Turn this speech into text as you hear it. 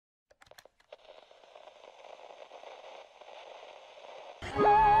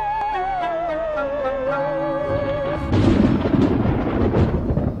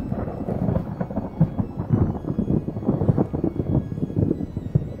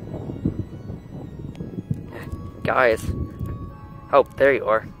Guys. Oh, there you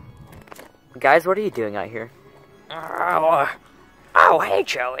are. Guys, what are you doing out here? Oh, hey,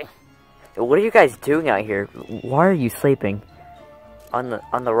 Joey. What are you guys doing out here? Why are you sleeping? On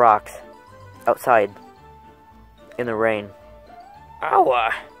the rocks. Outside. In the rain.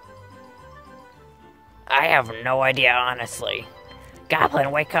 I have no idea, honestly.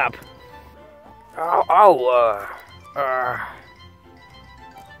 Goblin, wake up.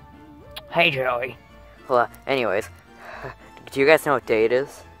 Hey, Joey. Well, anyways. Do you guys know what day it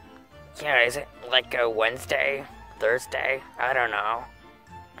is? Yeah, is it like a Wednesday? Thursday? I don't know.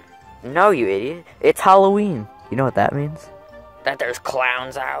 No, you idiot. It's Halloween. You know what that means? That there's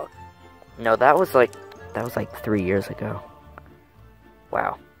clowns out? No, that was like 3 years ago.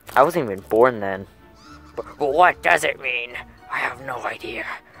 Wow. I wasn't even born then. But what does it mean? I have no idea.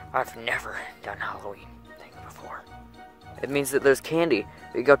 I've never done Halloween thing before. It means that there's candy.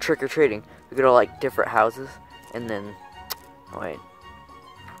 We go trick-or-treating. We go to like different houses, and then... Wait.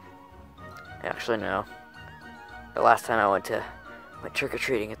 Actually, no. The last time I went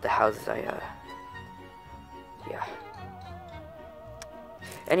trick-or-treating at the houses, yeah.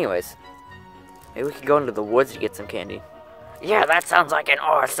 Anyways, maybe we could go into the woods to get some candy. Yeah, that sounds like an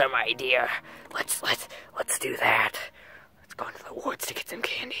awesome idea. Let's do that. Let's go into the woods to get some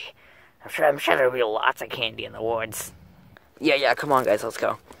candy. I'm sure there'll be lots of candy in the woods. Yeah, come on, guys, let's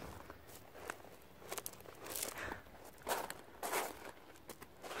go.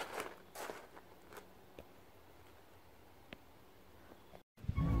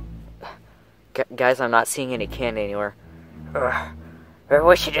 Guys, I'm not seeing any candy anywhere.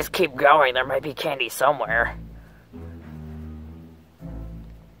 We should just keep going. There might be candy somewhere.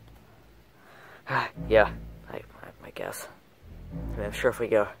 Yeah, I guess. I mean, I'm sure if we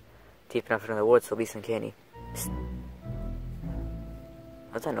go deep enough into the woods, there'll be some candy. Psst.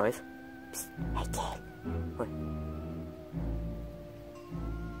 What's that noise? Psst. Hey, kid.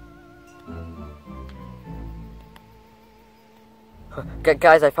 What?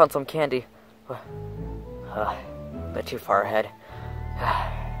 Guys, I found some candy. A bit too far ahead.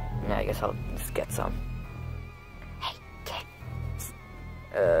 Yeah, I guess I'll just get some. Hey, kid.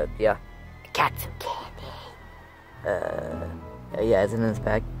 Yeah. Got some candy. Yeah, is it in this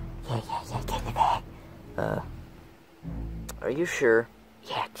bag? Yeah, get in the bag. Are you sure?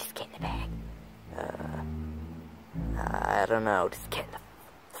 Yeah, just get in the bag. I don't know, just Get in the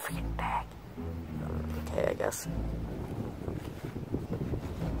freaking bag. okay, I guess.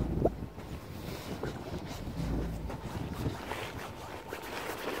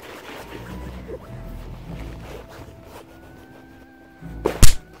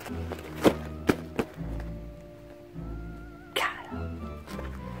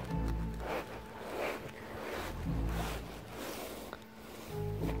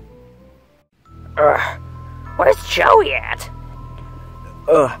 Where's Joey at?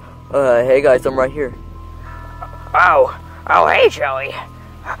 Hey guys, I'm right here. Oh, hey Joey.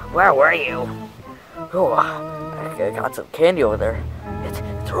 Where were you? Oh, I got some candy over there. It's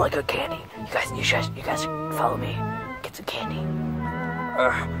really good candy. You guys follow me. Get some candy.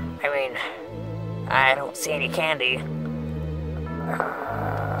 I mean, I don't see any candy.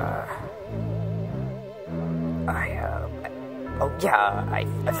 Oh yeah, I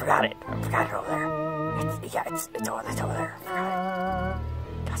forgot it. I forgot it over there. It's over there. I forgot it.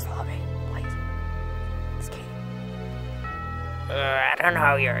 Guys, follow me, please. It's Katie. I don't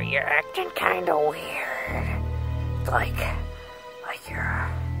know. You're acting kind of weird. Like you're.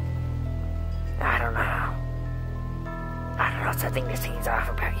 I don't know. Something just seems off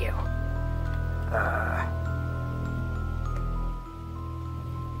about you.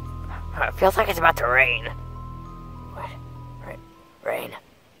 It feels like it's about to rain. What? Rain?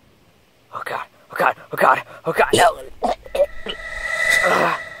 Oh god, no! Oh god.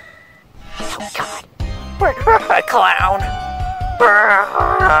 A clown!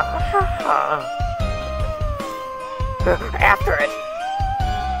 After it!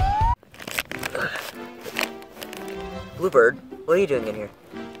 Bluebird, what are you doing in here?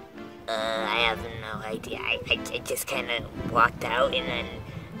 I have no idea. I just kind of walked out and then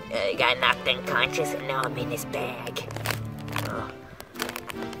got knocked unconscious and now I'm in this bag.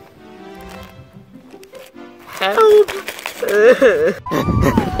 Help!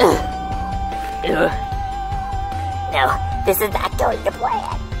 No, this is not going to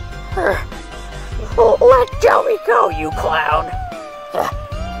plan. Let Joey go, you clown. No,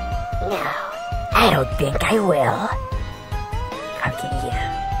 I don't think I will. I'm getting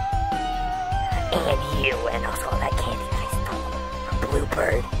you and also all that candy that I stole from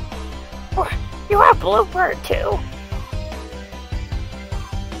Bluebird. What? You have Bluebird too?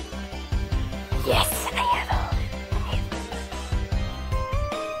 Yes, I have all of it.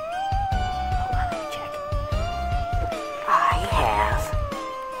 Hold on, let me check. I have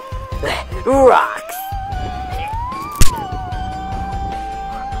rocks.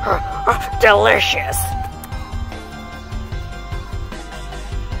 Delicious.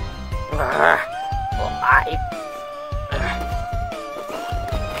 Well,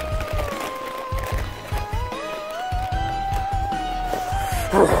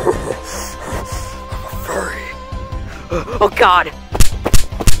 Furry. Oh God.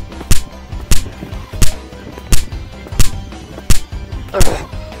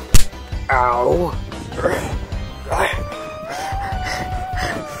 Ow.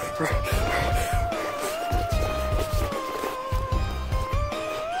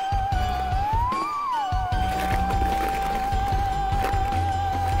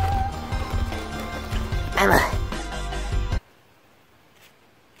 Emma.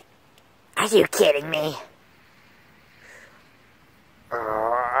 Are you kidding me?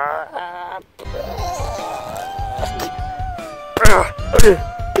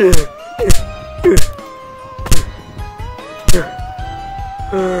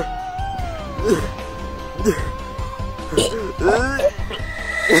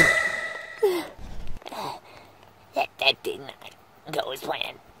 That did not go as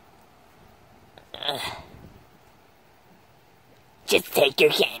planned. Just take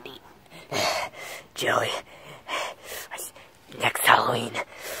your candy. Joey, next Halloween,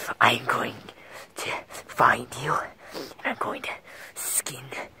 I'm going to find you, and I'm going to skin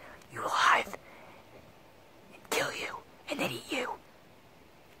you alive, and kill you, and then eat you.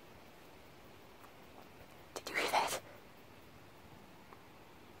 Did you hear that?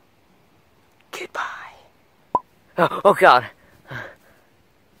 Goodbye. Oh God.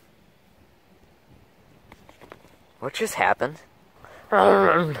 What just happened? I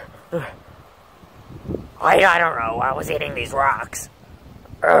don't know. I was eating these rocks.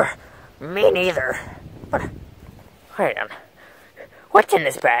 Me neither. But wait on. What's in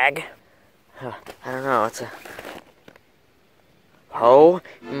this bag? I don't know. It's a. Oh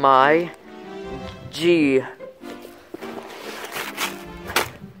my G.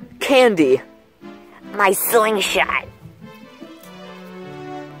 Candy. My slingshot.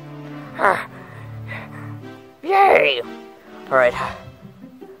 Yay! All right.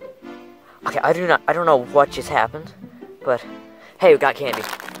 Okay, I don't know what just happened, but hey, we got candy.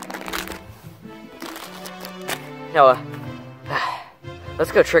 No,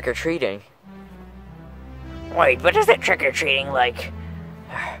 let's go trick or treating. Wait, but isn't trick or treating like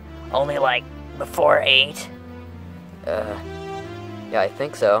only like before 8? Yeah, I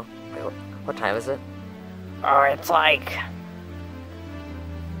think so. Wait, what time is it? Or it's like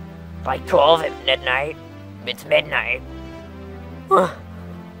 12 at midnight. It's midnight.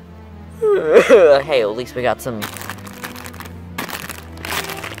 Hey, at least we got some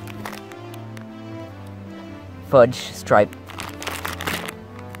fudge stripe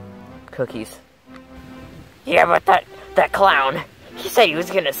cookies. Yeah, but that clown, he said he was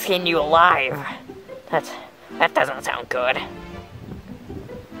gonna skin you alive. That doesn't sound good.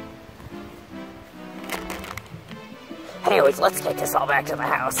 Anyways, let's take this all back to the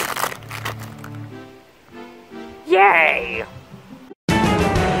house. Yay!